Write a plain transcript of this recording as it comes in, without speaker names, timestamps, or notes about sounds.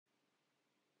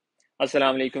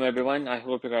Assalamu alaikum everyone. I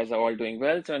hope you guys are all doing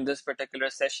well. So in this particular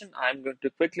session, I'm going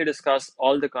to quickly discuss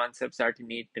all the concepts that you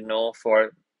need to know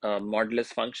for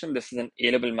modulus function. This is an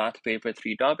A-level math paper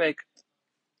 3 topic.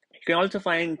 You can also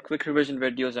find quick revision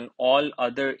videos on all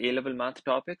other A-level math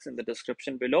topics in the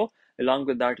description below. Along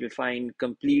with that, you'll find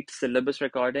complete syllabus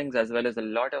recordings as well as a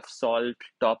lot of solved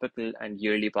topical and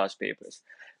yearly past papers.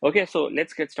 Okay, so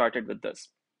let's get started with this.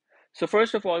 So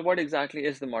first of all, what exactly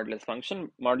is the modulus function?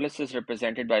 Modulus is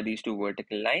represented by these two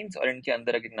vertical lines और इनके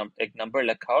अंदर एक number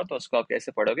लिखा हो तो उसको आप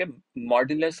कैसे पढ़ोगे?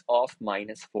 Modulus of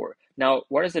 -4. Now,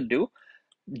 what does it do?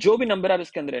 जो भी नंबर आप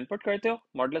इसके अंदर इनपुट करते हो,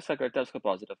 मॉडुलस का करता है उसको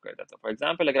पॉजिटिव कर देता है. फॉर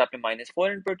एग्जांपल, अगर आपने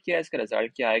 -4 इनपुट किया है, इसका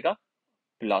रिजल्ट क्या आएगा?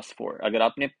 +4. अगर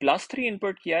आपने +3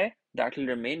 इनपुट किया है, that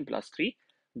will remain +3.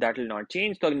 that will not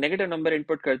change. तो नेगेटिव नंबर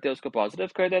इनपुट करते हैं उसको पॉजिटिव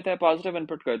कर देता है, पॉजिटिव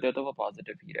इनपुट करते हैं तो वो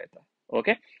पॉजिटिव ही रहता है.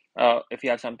 Okay, if you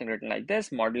have something written like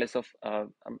this, modulus of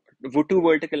वो टू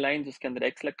वर्टिकल लाइंस उसके अंदर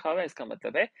x लिखा हुआ है, इसका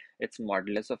मतलब है it's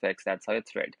modulus of x. That's how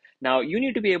it's red. Now you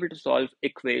need to be able to solve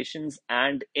equations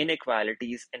and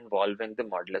inequalities involving the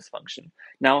modulus function.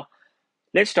 Now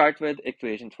let's start with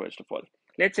equations first of all.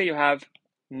 Let's say you have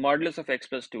modulus of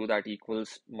x plus 2 that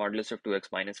equals modulus of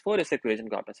 2x minus 4. इस equation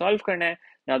को आपने solve करना है.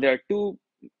 Now there are two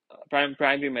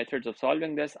primary methods of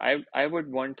solving this. I would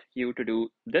want you to do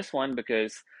this one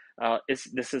because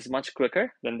this is much quicker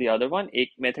than the other one.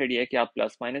 एक method ये है कि आप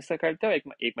plus minus से करते हो,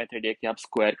 एक method ये है कि आप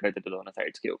square कर देते हो दोनों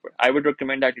sides के ऊपर. I would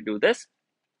recommend that you do this.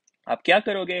 आप क्या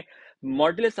करोगे?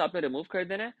 मॉडुलस आपने रिमूव कर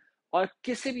देना है और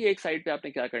किसी भी एक साइड पे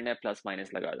आपने क्या करना है? प्लस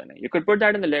माइनस लगा देना है. You could put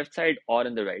that in the left side और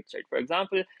in the right side. For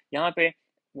example, यहाँ पे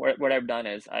what I've done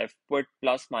is I've put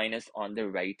plus minus on the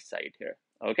right side here.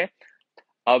 Okay,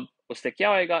 अब उससे क्या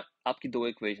होएगा? आपकी दो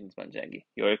इक्वेशंस बन जाएंगी.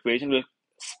 Your equation will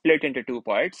split into two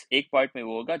parts. एक पार्ट में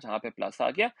वो होगा जहां पे प्लस आ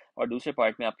गया और दूसरे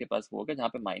पार्ट में आपके पास वो होगा जहां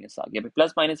पे माइनस आ गया.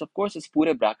 प्लस माइनस ऑफ कोर्स इस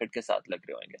पूरे ब्रैकेट के साथ लग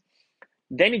रहे होंगे.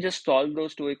 Then you just solve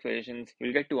those two equations,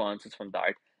 you'll get two answers from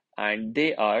that, and they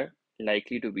are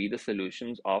likely to be the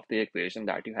solutions of the equation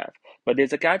that you have. But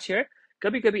there's a catch here.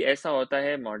 कभी कभी ऐसा होता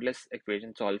है modulus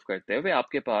equation solve करते हुए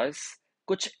आपके पास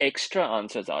कुछ extra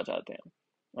answers आ जाते हैं.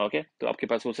 ओके, तो आपके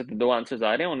पास हो सकते दो आंसर्स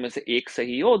आ रहे हैं, उनमें से एक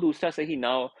सही हो दूसरा सही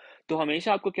ना हो. तो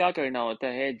हमेशा आपको क्या करना होता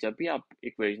है? जब भी आप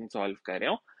इक्वेशन सॉल्व कर रहे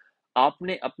हो,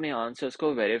 आपने अपने आंसर्स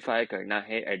को वेरीफाई करना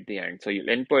है at the end. So you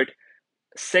input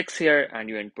 6 here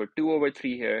and you input 2 over 3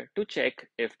 here to check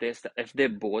if they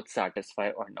both satisfy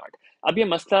or not. अब ये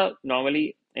मसला normally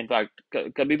इनफैक्ट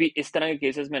कभी भी इस तरह के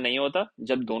केसेस में नहीं होता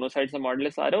जब दोनों साइड से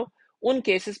मॉडुलस आ रहे हो. उन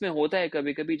केसेस में होता है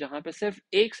कभी कभी जहां पे सिर्फ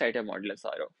एक साइड है मॉडुलस आ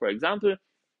रहे हो. For example,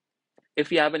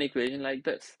 if you have an equation like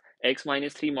this, x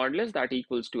minus 3 modulus that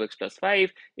equals 2x plus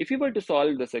 5, if you were to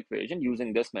solve this equation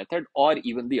using this method or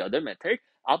even the other method,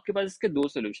 आपके पास इसके दो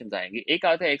solutions आएंगे. एक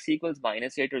आता है x equals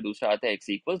minus 8 और दूसरा आता है x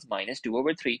equals minus 2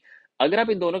 over 3. अगर आप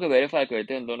इन दोनों को verify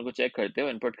करते हो, इन दोनों को check करते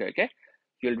हो input करके,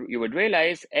 you would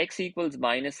realize x equals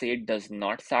minus 8 does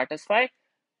not satisfy,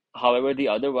 however the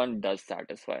other one does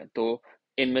satisfy. तो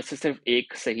इनमें से सिर्फ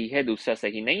एक सही है, दूसरा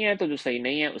सही नहीं है. तो जो सही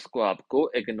नहीं है उसको आपको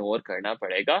इग्नोर करना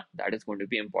पड़ेगा. That is going to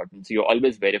be important. So you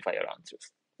always verify your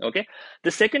answers. Okay,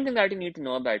 the second thing that you need to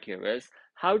know about here is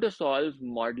how to solve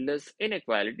modulus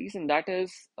inequalities, and that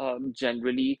is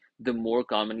generally the more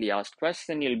commonly asked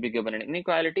question. You'll be given an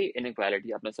inequality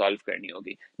आपने solve करनी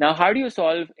होगी. Now, how do you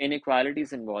solve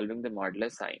inequalities involving the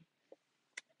modulus sign?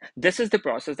 This is the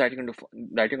process that you're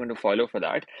going to follow for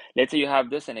that. Let's say you have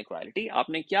this inequality.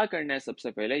 आपने क्या करना है?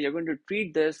 सबसे पहले you're going to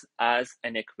treat this as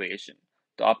an equation.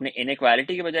 तो आपने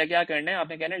inequality के बजाय क्या करना है?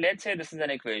 आपने कहना है let's say this is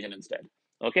an equation instead.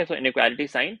 Okay, so inequality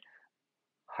sign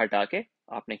हटा के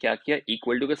आपने क्या किया?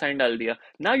 Equal to का sign डाल दिया.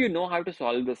 Now you know how to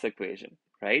solve this equation,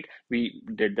 right? We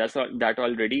did that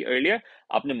already earlier.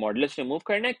 आपने मॉडुलस रिमूव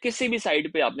करना है, किसी भी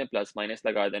साइड पे आपने प्लस माइनस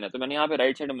लगा देना. तो मैंने यहाँ पे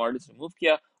राइट साइड में मॉडुलस रिमूव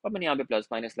किया और मैंने यहाँ पे प्लस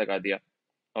माइनस लगा दिया.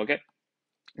 Okay,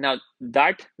 now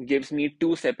that gives me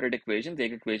two separate equations.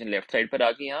 एक equation left side पर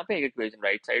आ गई यहाँ पे, एक equation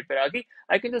right side पर आ गई.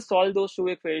 I can just solve those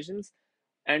two equations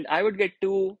and I would get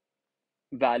two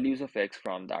values of x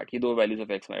from that. ये दो values of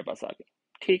x मेरे पास आ गई.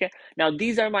 ठीक है. Now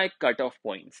these are my cutoff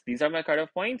points. These are my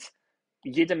cutoff points.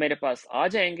 ये जब मेरे पास आ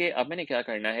जाएंगे, अब मैंने क्या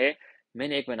करना है?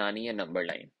 मैंने एक बनानी है नंबर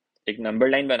लाइन. एक नंबर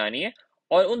लाइन बनानी है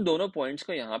और उन दोनों पॉइंट्स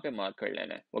को यहाँ पे मार्क कर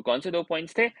लेना है. वो कौन से दो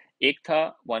पॉइंट्स थे? एक था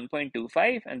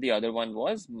 1.25 and the other one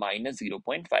was minus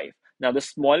 0.5. Now the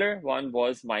smaller one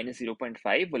was minus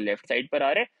 0.5, वो लेफ्ट साइड पर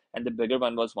आ रहे, and the bigger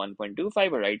one was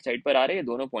 1.25, वो राइट साइड पर आ रहे. ये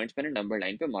दोनों पॉइंट्स मैंने नंबर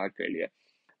लाइन पे मार्क कर लिया.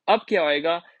 अब क्या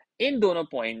होएगा? इन दोनों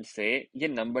पॉइंट से ये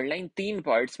नंबर लाइन तीन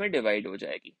पार्ट्स में डिवाइड हो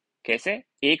जाएगी. कैसे?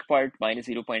 एक पार्ट माइनस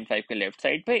 0.5 के लेफ्ट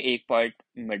साइड पे, एक पार्ट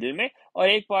मिडिल में और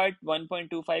एक पार्ट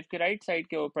 1.25 के राइट साइड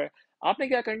के ऊपर. आपने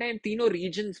क्या करना है, इन तीनों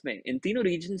रीजन्स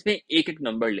में एक एक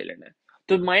नंबर ले लेना है।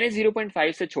 तो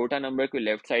 -0.5 से छोटा नंबर को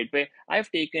लेफ्ट साइड पे, आई हैव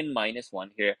टेकन -1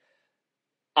 हियर।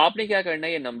 आपने क्या करना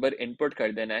है, ये नंबर इनपुट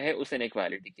कर देना है उस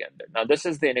इनइक्वालिटी के अंदर। Now this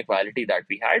is the inequality that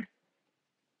we had.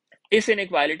 इस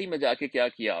इनइक्वालिटी में जाके क्या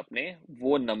किया आपने,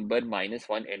 वो नंबर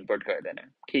 -1 इनपुट कर देना है।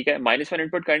 ठीक है, -1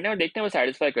 इनपुट करना है और देखते हैं वो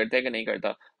सेटिस्फाई करता है कि नहीं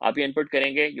करता। आप ये इनपुट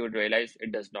करेंगे, you would realise it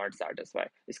does not satisfy.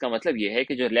 इसका मतलब ये है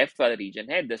कि जो लेफ्ट वाला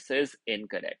रीजन है, दिस इज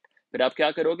इनकरेक्ट। फिर आप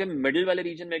क्या करोगे, मिडिल वाले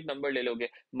रीजन में एक नंबर ले लोगे।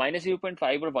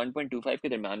 -0.5 और 1.25 के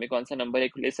दरम्यान में कौन सा नंबर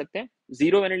एक ले सकते हैं,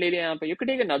 0 मैंने ले लिया यहाँ पे। You can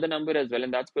take another number as well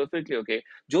and that's perfectly okay.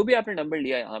 जो भी आपने नंबर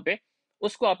लिया यहाँ पे,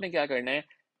 उसको आपने क्या करना है,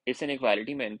 इस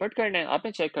इनइक्वालिटी में इनपुट करना है।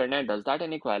 आपने चेक करना है, does that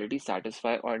inequality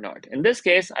satisfy or not. In this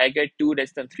case, I get 2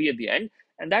 less than 3 at the end,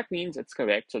 and that means it's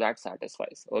correct, so that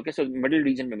satisfies. Okay, so middle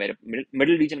region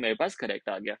मेरे पास correct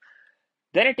आ गया.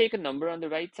 Then I take a number on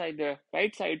the right side there.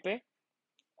 Right side पे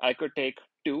I could take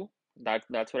 2.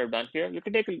 That's what I've done here. You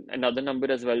can take another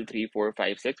number as well, 3, 4,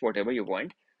 5, 6, whatever you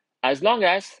want. As long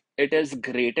as it is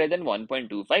greater than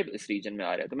 1.25 इस reason में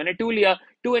आ रहा है। तो मैंने 2 लिया,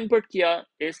 2 input किया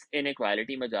इस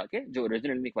इनइक्वालिटी में जाके, जो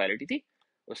ओरिजिनल इनइक्वालिटी थी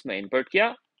उसमें इनपुट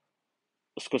किया,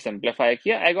 उसको सिंप्लीफाई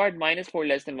किया। I got -4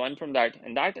 less than 1 from that,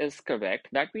 and that is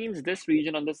correct. That means this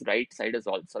region on this right side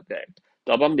is also correct.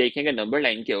 तो अब हम देखेंगे नंबर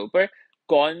लाइन के ऊपर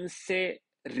कौन से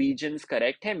regions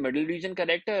correct है। middle region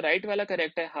correct है, right वाला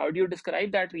correct है। How do you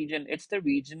describe that region? It's the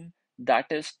region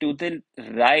that is to the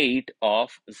right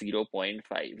of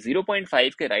 0.5.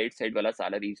 0.5 के right side वाला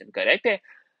सारा region correct है।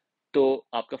 तो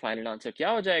आपका फाइनल आंसर क्या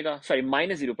हो जाएगा, सॉरी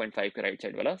 -0.5 के राइट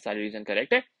साइड वाला सारा रीजन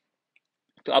करेक्ट है।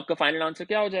 तो आपका फाइनल आंसर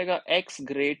क्या हो जाएगा, x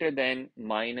greater than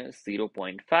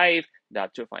 -0.5.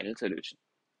 That's your final solution.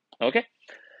 Okay.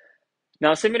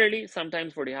 Now similarly,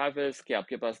 sometimes what you have is कि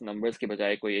आपके पास numbers के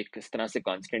बजाय कोई एक इस तरह से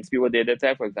constants भी वो दे देता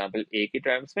है। For example, a की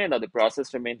terms में, now the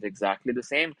process remains exactly the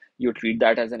same. You treat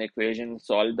that as an equation,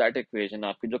 solve that equation.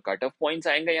 आपके जो cut off points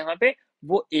आएंगे यहाँ पे,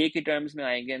 वो a की terms में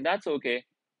आएंगे, and that's okay.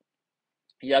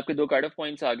 ये आपके दो कट ऑफ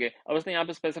पॉइंट्स आ गए। अब उसने यहाँ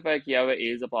पे स्पेसिफाई किया हुआ ए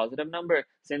is a positive number.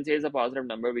 Since A is a positive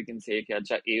number, we can say कि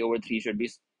अच्छा a/3 should be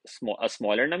a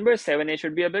smaller number, 7a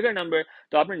should be a bigger number.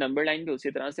 तो आपने नंबर लाइन पे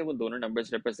उसी तरह से वो दोनों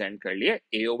नंबर्स रिप्रेजेंट कर लिए,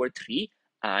 a/3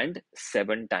 and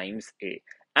 7 times a.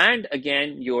 And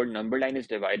again, your number line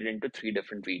is divided into 3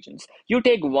 different regions. You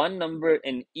take one number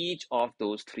in each of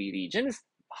those 3 regions.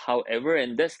 However,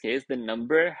 in this case, the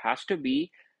number has to be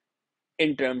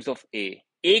in terms of a.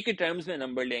 a के terms में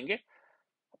number लेंगे।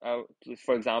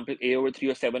 For example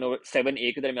a/3 और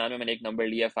 7a के दरमियान में मैंने एक number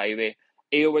लिया 5a।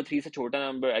 a/3 से छोटा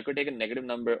number, I could take a negative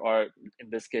number, और इन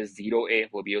दिस केस 0a,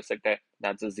 वो भी हो सकता है,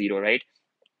 दैट्स अ 0, राइट।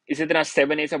 इसी तरह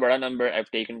 7a से बड़ा number, I have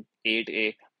taken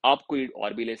 8a। आप कोई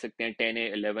और भी ले सकते हैं, 10a,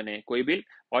 11a, कोई भी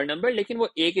और नंबर, लेकिन वो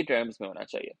a के टर्म्स में होना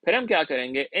चाहिए। फिर हम क्या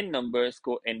करेंगे, इन नंबर्स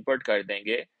को इनपुट कर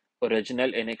देंगे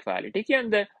ओरिजिनल इनइक्वालिटी के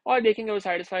अंदर और देखेंगे वो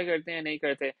सेटिस्फाई करते हैं नहीं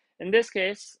करते। In this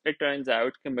case, it turns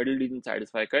out कि middle region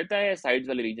satisfy करता है, sides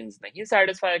वाले regions नहीं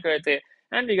satisfy करते,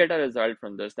 and we get a result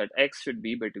from this that x should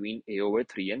be between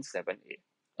a/3 and 7a.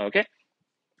 Okay?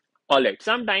 Alright,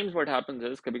 sometimes what happens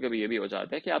is कभी कभी ये भी हो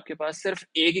जाता है कि आपके पास सिर्फ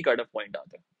एक ही कट ऑफ पॉइंट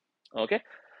आता है। Okay?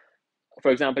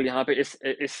 फॉर एग्जाम्पल यहाँ पे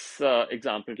इस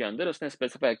एग्जाम्पल के अंदर उसने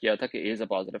स्पेसिफाई किया था कि a is a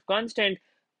positive constant।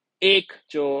 एक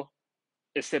जो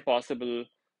इससे पॉसिबल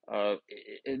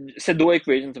से दो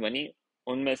इक्वेशंस बनी,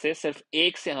 उनमें से सिर्फ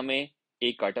एक से हमें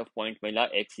एक कट ऑफ पॉइंट मिला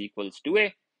x equals to a,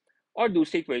 और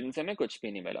दूसरी इक्वेशन से हमें कुछ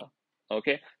भी नहीं मिला।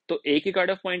 ओके, तो एक ही कट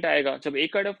ऑफ पॉइंट आएगा। जब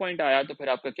एक कट ऑफ पॉइंट आया तो फिर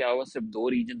आपका क्या हुआ, सिर्फ दो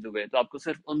रीजन हुए, तो आपको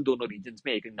सिर्फ उन दोनों रीजन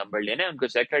में एक एक नंबर लेना है, उनको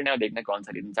चेक करना है और देखना है कौन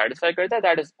सा रीजन सेटिस्फाई करता है।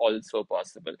 दैट इज ऑल्सो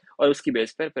पॉसिबल, और उसकी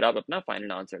बेस पर फिर आप अपना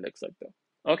फाइनल आंसर लिख सकते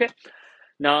हो। Okay,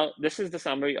 now this is the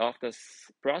summary of this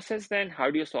process. Then how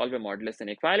do you solve a modulus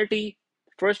inequality?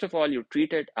 First of all, you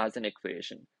treat it as an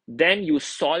equation. Then you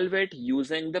solve it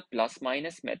using the plus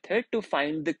minus method to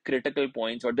find the critical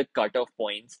points or the cutoff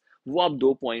points. वो आप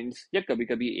दो points या कभी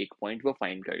कभी एक point वो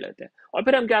find कर लेते हैं, और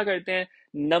फिर हम क्या करते हैं,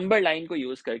 नंबर लाइन को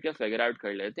यूज करके फिगर आउट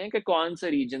कर लेते हैं कि कौन से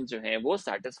रीजन जो हैं वो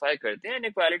सेटिस्फाई करते हैं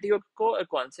इनइक्वालिटी को और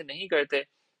कौन से नहीं करते।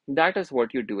 That is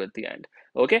what you do at the end.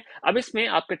 Okay, अब इसमें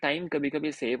आपका टाइम कभी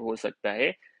कभी सेव हो सकता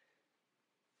है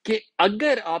कि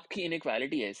अगर आपकी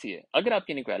इनइक्वालिटी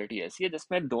ऐसी है,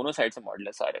 जिसमें दोनों साइड से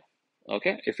मॉडुलस आ रहे हैं। Okay,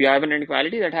 if you have an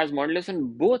inequality that has modulus in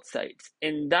both sides,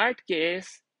 in that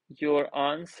case your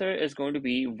answer is going to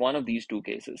be one of these two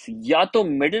cases. या तो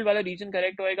मिडिल वाला रीजन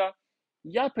करेक्ट होएगा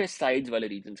या फिर sides वाले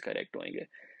reason correct होंगे।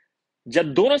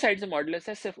 जब दोनों साइड से मॉडुलस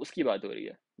है, सिर्फ उसकी बात हो रही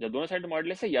है। जब दोनों साइड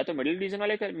मॉडुलस है, या तो मिडिल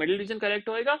रीजन करेक्ट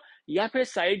होएगा या फिर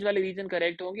साइड्स वाले रीजन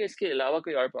करेक्ट होंगे, इसके अलावा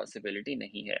कोई और पॉसिबिलिटी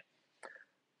नहीं है।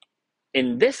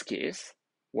 In this case,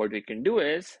 what we can do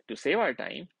is, to save our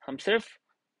time, हम सिर्फ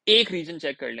एक रीजन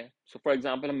चेक कर लें. सो फॉर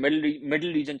एग्जांपल हम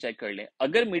मिडिल रीजन चेक कर लें.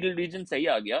 अगर मिडिल रीजन सही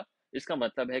आ गया, इसका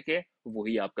मतलब है कि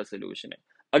वही आपका सोल्यूशन है.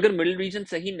 अगर मिडिल रीजन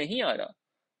सही नहीं आ रहा,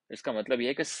 इसका मतलब ये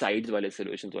है कि साइड्स वाले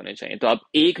सॉल्यूशंस होने चाहिए. तो आप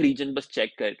एक रीजन बस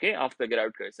चेक करके आप फिगर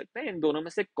आउट कर सकते हैं इन दोनों में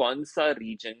से कौन सा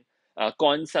रीजन,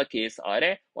 कौन सा केस आ रहा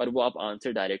है, और वो आप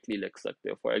आंसर डायरेक्टली लिख सकते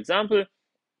हो. फॉर एग्जांपल,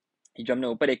 जो हमने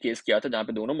ऊपर एक केस किया था जहां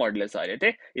पे दोनों मॉडल्स आ रहे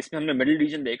थे, इसमें हमने मिडिल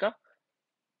रीजन देखा,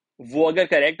 वो अगर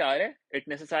करेक्ट आ रहा है, इट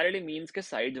नेसेसरली मीन्स के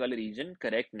साइड्स वाले रीजन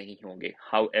करेक्ट नहीं होंगे.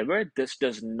 However, this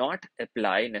does not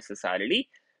apply necessarily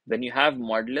when you have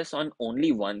modulus on only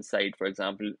one side. For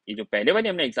example, ये जो पहले वाली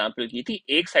हमने एग्जांपल की थी,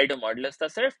 एक साइड of modulus था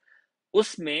सिर्फ,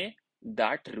 उसमें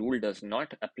that rule does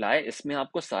not apply. इसमें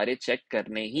आपको सारे चेक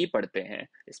करने ही पड़ते हैं,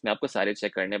 इसमें आपको सारे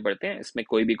चेक करने पड़ते हैं, इसमें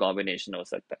कोई भी कॉम्बिनेशन हो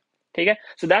सकता है. ठीक है.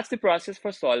 So that's the process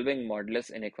for solving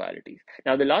modulus inequalities.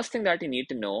 Now the last thing that you need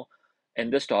to know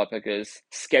in this topic is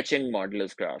sketching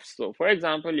modulus graphs. So for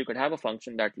example, you could have a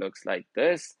function that looks like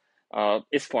this.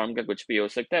 इस form का कुछ भी हो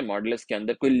सकता है. Modulus के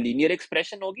अंदर कोई लीनियर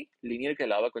एक्सप्रेशन होगी, लीनियर के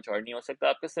अलावा कुछ और नहीं हो सकता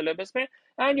आपके सिलेबस में.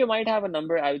 And you might have a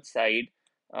number outside.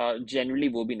 Generally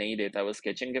वो भी नहीं देता वो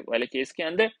स्केचिंग वाले केस के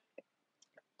अंदर.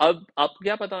 अब आपको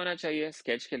क्या पता होना चाहिए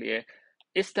स्केच के लिए,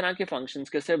 इस तरह के फंक्शंस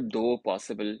के सिर्फ दो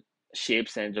पॉसिबल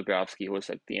शेप्स हैं जो ग्राफ्स की हो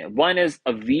सकती हैं. One is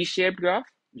a V shaped graph,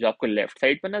 जो आपको लेफ्ट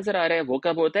साइड पर नजर आ रहा है. वो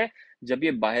कब होता है? जब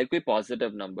ये बाहर कोई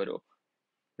पॉजिटिव नंबर हो,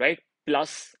 राइट?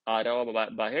 प्लस आ रहा हो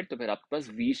बाहर, तो फिर आपके पास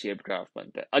वी शेप्ड ग्राफ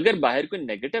बनता है. अगर बाहर कोई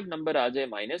नेगेटिव नंबर आ जाए,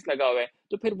 माइनस लगा हुआ है,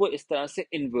 तो फिर वो इस तरह से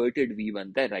इन्वर्टेड वी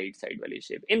बनता है, राइट साइड वाली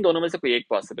शेप. इन दोनों में से कोई एक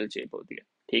पॉसिबल शेप होती है.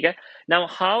 ठीक है. Now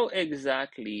how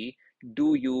exactly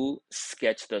do you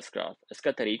sketch this graph?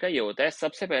 इसका तरीका ये होता है,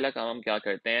 सबसे पहला काम हम क्या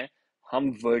करते हैं,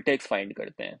 हम वर्टेक्स फाइंड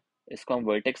करते हैं. इसको हम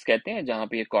वर्टेक्स कहते हैं, जहां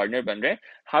पे ये कॉर्नर बन रहा है.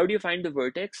 How do you find the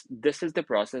vertex? This is the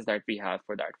process that we have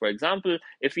for that. For example,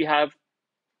 if you have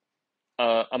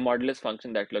a modulus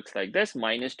function that looks like this,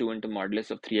 minus 2 into modulus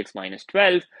of 3x minus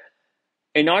 12.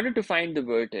 In order to find the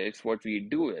vertex, what we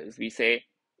do is we say,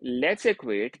 let's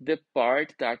equate the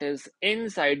part that is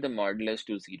inside the modulus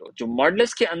to 0. जो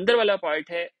modulus के अंदर वाला part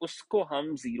है, उसको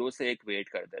हम 0 से equate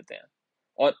कर देते हैं.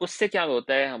 और उससे क्या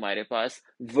होता है, हमारे पास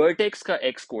vertex का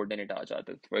x coordinate आ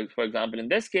जाता है. For example, in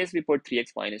this case, we put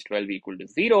 3x minus 12 equal to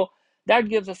 0.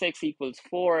 That gives us x equals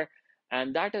 4.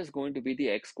 And that is going to be the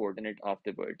x coordinate of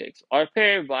the vertex. और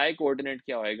फिर y coordinate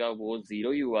क्या होएगा, वो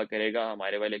 0 ही हुआ करेगा.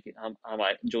 हमारे वाले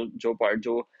हमारे जो पार्ट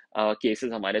जो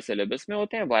केसेस हमारे सिलेबस में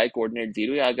होते हैं, y coordinate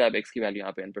 0 ही आ गया. आप x की वैल्यू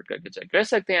यहाँ पे इनपुट करके चेक कर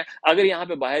सकते हैं. अगर यहाँ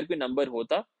पे बाहर कोई नंबर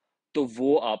होता, तो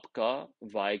वो आपका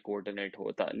y coordinate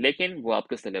होता, लेकिन वो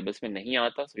आपके सिलेबस में नहीं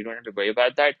आता. So you don't have to worry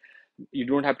about that.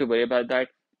 You don't have to worry about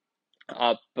that.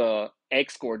 आप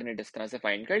x कोऑर्डिनेट इस तरह से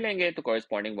फाइंड कर लेंगे, तो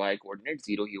कॉरेस्पॉन्डिंग y कोऑर्डिनेट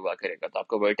 0 ही हुआ करेगा. तो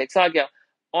आपका वर्टेक्स आ गया.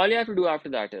 All you have to do after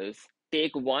that is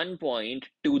take one point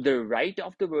to the right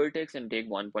of the vertex and take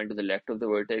one point to the left of the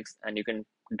vertex, and you can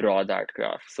draw that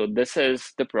graph. So this is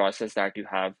the process that you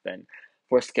have then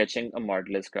for sketching a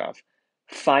modulus graph.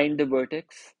 Find the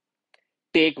vertex,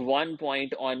 take one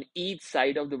point on each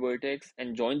side of the vertex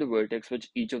and join the vertex with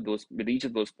each of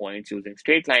those points using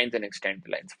straight lines and extended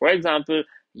lines. For example,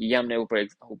 ये हमने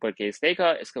ऊपर case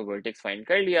देखा, इसका vertex find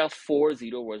कर लिया. 4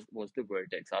 0 was the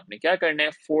vertex. आपने क्या करना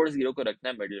है, 4 0 को रखना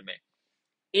है मिडिल में.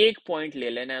 एक पॉइंट ले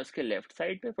लेना है उसके लेफ्ट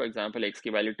साइड पे. फॉर एग्जांपल x की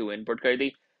वैल्यू 2 इनपुट कर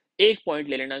दी. एक पॉइंट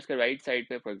ले लेना है उसके राइट साइड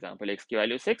पे. फॉर एग्जांपल x की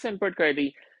वैल्यू 6 इनपुट कर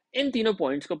दी. इन तीनों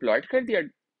पॉइंट्स को प्लॉट कर दिया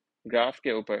ग्राफ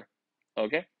के ऊपर.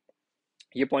 ओके,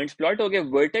 ये पॉइंट्स प्लॉट हो गए.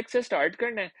 वर्टेक्स से स्टार्ट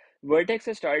करना है. वर्टेक्स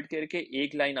से स्टार्ट करके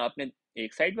एक लाइन आपने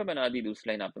एक साइड पे बना दी, दूसरी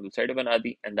लाइन आपने दूसरी साइड पे बना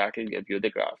दी, and that will give you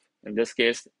the graph. In this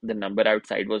case the number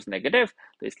outside was negative,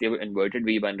 तो इसलिए वो इन्वर्टेड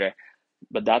वी बन रहा है.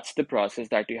 But that's the process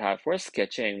that you have for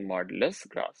sketching modulus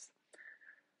graphs.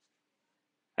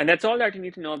 And that's all that you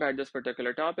need to know about this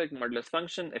particular topic, modulus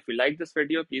function. If you like this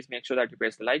video, please make sure that you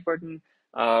press the like button,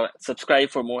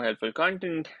 subscribe for more helpful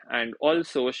content, and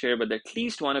also share with at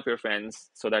least one of your friends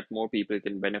so that more people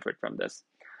can benefit from this.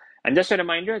 And just a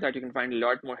reminder that you can find a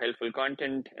lot more helpful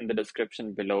content in the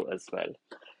description below as well.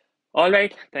 All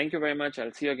right, thank you very much.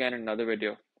 I'll see you again in another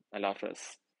video. Allah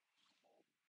Hafiz.